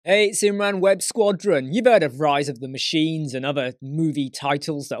Hey, it's Imran Web Squadron. You've heard of Rise of the Machines and other movie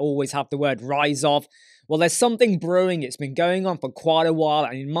titles that always have the word rise of. Well, there's something brewing. It's been going on for quite a while,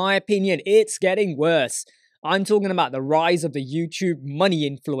 and in my opinion, it's getting worse. I'm talking about the rise of the YouTube money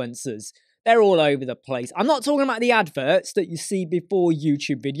influencers. They're all over the place. I'm not talking about the adverts that you see before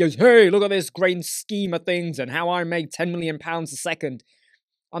YouTube videos. Hey, look at this grand scheme of things and how I make £10 million a second.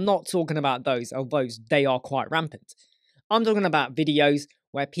 I'm not talking about those, although they are quite rampant. I'm talking about videos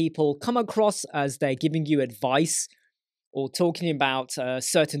where people come across as they're giving you advice or talking about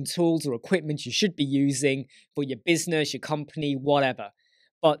certain tools or equipment you should be using for your business, your company, whatever.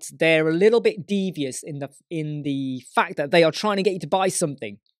 But they're a little bit devious in the fact that they are trying to get you to buy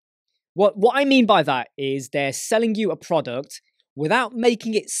something. What I mean by that is they're selling you a product without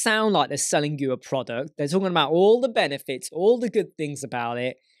making it sound like they're selling you a product. They're talking about all the benefits, all the good things about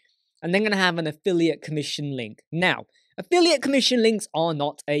it, and they're going to have an affiliate commission link. Now, affiliate commission links are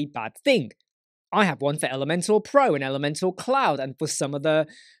not a bad thing. I have one for Elementor Pro and Elementor Cloud, and for some of the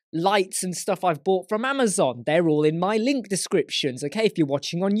lights and stuff I've bought from Amazon. They're all in my link descriptions, okay, if you're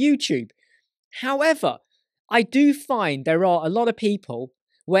watching on YouTube. However, I do find there are a lot of people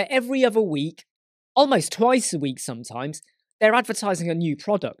where every other week, almost twice a week sometimes, they're advertising a new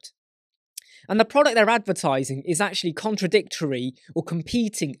product. And the product they're advertising is actually contradictory or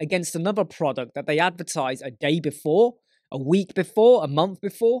competing against another product that they advertise a day before, a week before, a month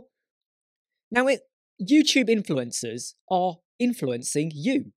before. Now, YouTube influencers are influencing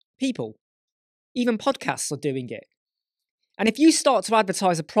you, people. Even podcasts are doing it. And if you start to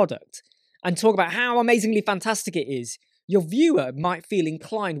advertise a product and talk about how amazingly fantastic it is, your viewer might feel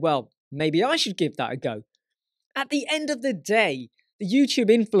inclined, well, maybe I should give that a go. At the end of the day, the YouTube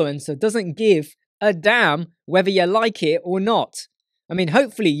influencer doesn't give a damn whether you like it or not. I mean,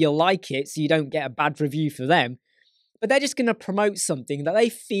 hopefully you'll like it so you don't get a bad review for them. But they're just going to promote something that they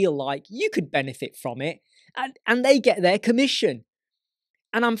feel like you could benefit from it, and they get their commission.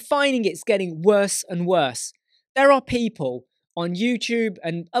 And I'm finding it's getting worse and worse. There are people on YouTube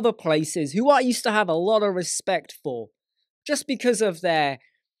and other places who I used to have a lot of respect for, just because of the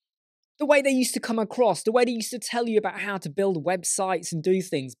way they used to come across, the way they used to tell you about how to build websites and do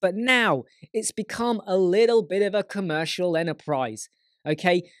things. But now it's become a little bit of a commercial enterprise.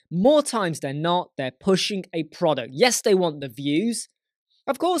 Okay, more times than not, they're pushing a product. Yes, they want the views.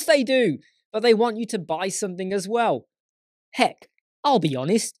 Of course they do, but they want you to buy something as well. Heck, I'll be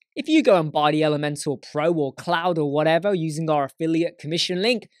honest, if you go and buy the Elementor Pro or Cloud or whatever using our affiliate commission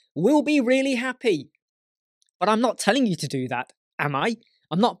link, we'll be really happy. But I'm not telling you to do that, am I?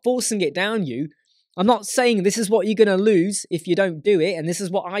 I'm not forcing it down you. I'm not saying this is what you're going to lose if you don't do it and this is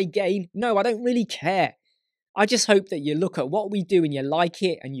what I gain. No, I don't really care. I just hope that you look at what we do and you like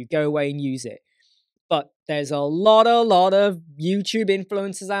it and you go away and use it. But there's a lot of YouTube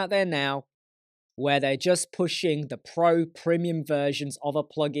influencers out there now where they're just pushing the pro premium versions of a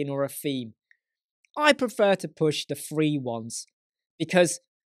plugin or a theme. I prefer to push the free ones because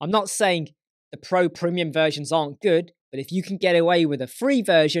I'm not saying the pro premium versions aren't good, but if you can get away with a free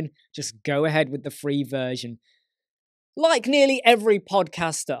version, just go ahead with the free version. Like nearly every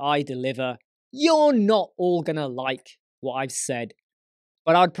podcast that I deliver, you're not all gonna like what I've said,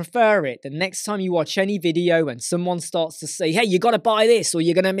 but I'd prefer it the next time you watch any video and someone starts to say, hey, you gotta buy this or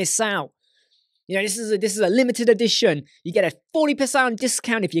you're gonna miss out. You know, this is a limited edition. You get a 40%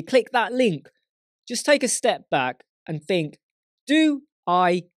 discount if you click that link. Just take a step back and think, do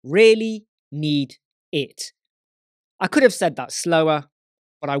I really need it? I could have said that slower,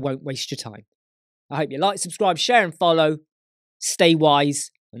 but I won't waste your time. I hope you like, subscribe, share, and follow. Stay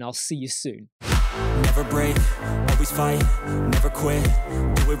wise, and I'll see you soon. Never break, always fight, never quit,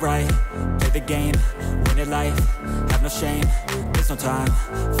 do it right, play the game, win it life, have no shame, there's no time,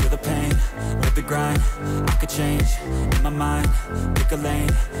 feel the pain, live the grind, I could change, in my mind, pick a lane,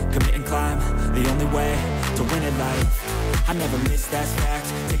 commit and climb, the only way to win it life, I never miss, that's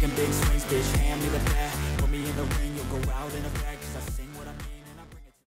fact, taking big swings, bitch, hand me the bat.